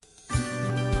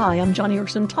Hi, I'm Johnny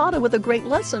Erson Tata with a great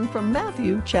lesson from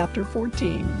Matthew chapter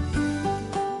 14.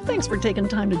 Thanks for taking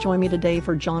time to join me today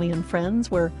for Johnny and Friends,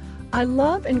 where I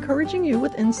love encouraging you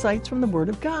with insights from the Word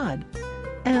of God.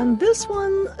 And this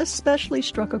one especially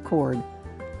struck a chord.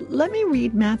 Let me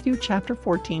read Matthew chapter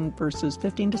 14, verses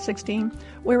 15 to 16,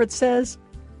 where it says,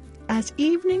 "As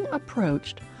evening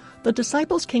approached, the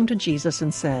disciples came to Jesus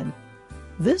and said,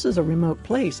 'This is a remote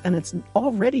place, and it's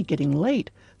already getting late.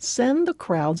 Send the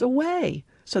crowds away,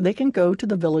 so they can go to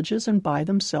the villages and buy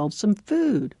themselves some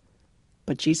food.'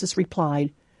 But Jesus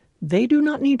replied, 'They do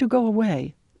not need to go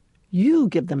away. You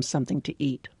give them something to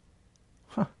eat.'"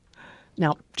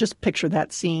 Now, just picture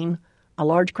that scene. A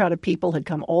large crowd of people had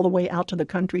come all the way out to the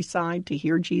countryside to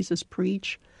hear Jesus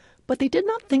preach, but they did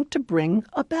not think to bring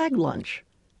a bag lunch.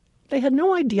 They had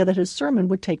no idea that his sermon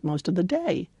would take most of the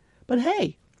day. But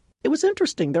hey, it was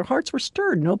interesting. Their hearts were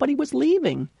stirred. Nobody was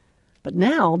leaving. But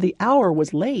now the hour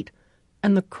was late,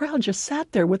 and the crowd just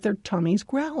sat there with their tummies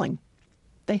growling.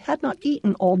 They had not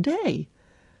eaten all day.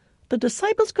 The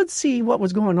disciples could see what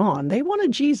was going on. They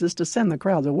wanted Jesus to send the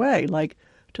crowds away, like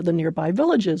to the nearby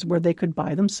villages where they could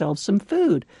buy themselves some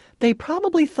food. They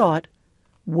probably thought,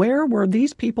 where were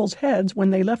these people's heads when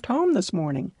they left home this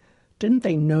morning? Didn't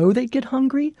they know they'd get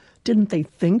hungry? Didn't they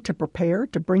think to prepare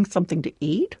to bring something to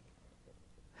eat?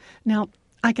 Now,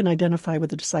 I can identify with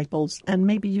the disciples, and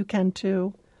maybe you can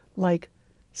too. Like,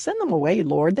 send them away,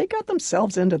 Lord. They got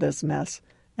themselves into this mess,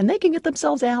 and they can get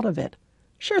themselves out of it.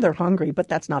 Sure, they're hungry, but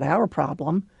that's not our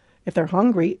problem. If they're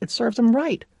hungry, it serves them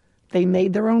right. They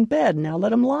made their own bed. Now let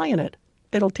them lie in it.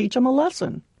 It'll teach them a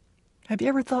lesson. Have you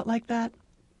ever thought like that?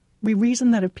 We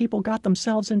reason that if people got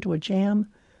themselves into a jam,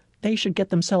 they should get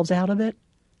themselves out of it.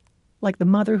 Like the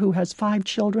mother who has 5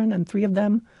 children and 3 of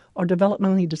them are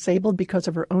developmentally disabled because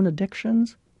of her own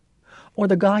addictions. Or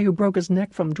the guy who broke his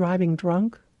neck from driving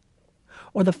drunk.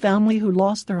 Or the family who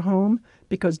lost their home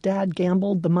because dad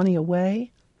gambled the money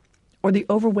away. Or the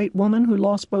overweight woman who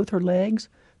lost both her legs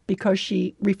because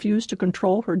she refused to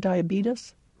control her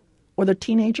diabetes. Or the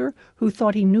teenager who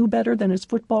thought he knew better than his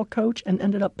football coach and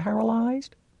ended up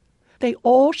paralyzed. They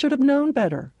all should have known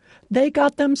better. They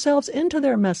got themselves into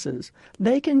their messes.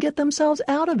 They can get themselves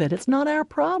out of it. It's not our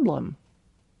problem.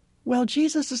 Well,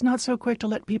 Jesus is not so quick to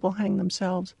let people hang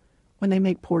themselves when they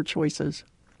make poor choices.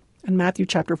 And Matthew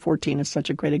chapter 14 is such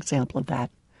a great example of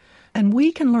that. And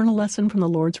we can learn a lesson from the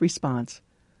Lord's response.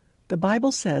 The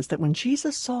Bible says that when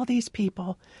Jesus saw these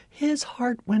people, his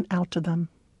heart went out to them.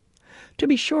 To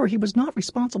be sure, he was not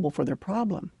responsible for their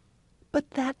problem.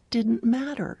 But that didn't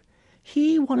matter.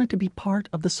 He wanted to be part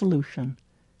of the solution.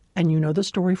 And you know the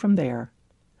story from there.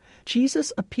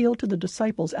 Jesus appealed to the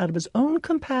disciples out of his own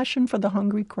compassion for the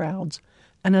hungry crowds.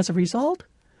 And as a result,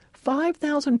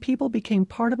 5,000 people became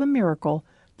part of a miracle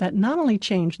that not only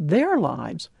changed their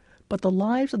lives, but the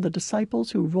lives of the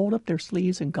disciples who rolled up their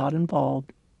sleeves and got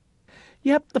involved.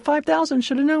 Yep, the 5,000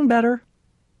 should have known better.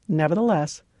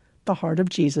 Nevertheless, the heart of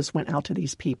Jesus went out to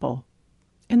these people.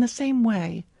 In the same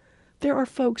way, there are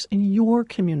folks in your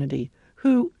community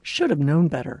who should have known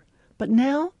better, but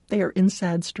now they are in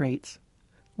sad straits.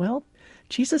 Well,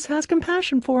 Jesus has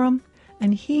compassion for them,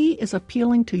 and he is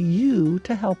appealing to you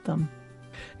to help them.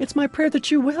 It's my prayer that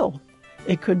you will.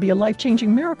 It could be a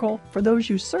life-changing miracle for those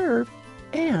you serve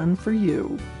and for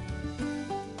you.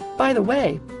 By the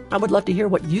way, I would love to hear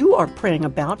what you are praying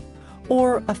about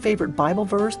or a favorite Bible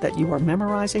verse that you are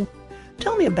memorizing.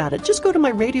 Tell me about it. Just go to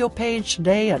my radio page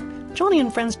today at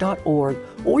johnnyandfriends.org,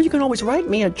 or you can always write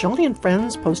me at Johnny and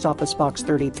Friends, Post Office Box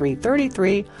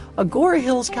 3333, Agora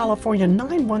Hills, California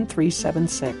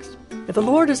 91376. If the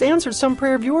Lord has answered some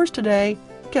prayer of yours today,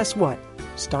 guess what?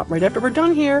 Stop right after we're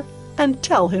done here and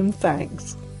tell him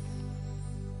thanks.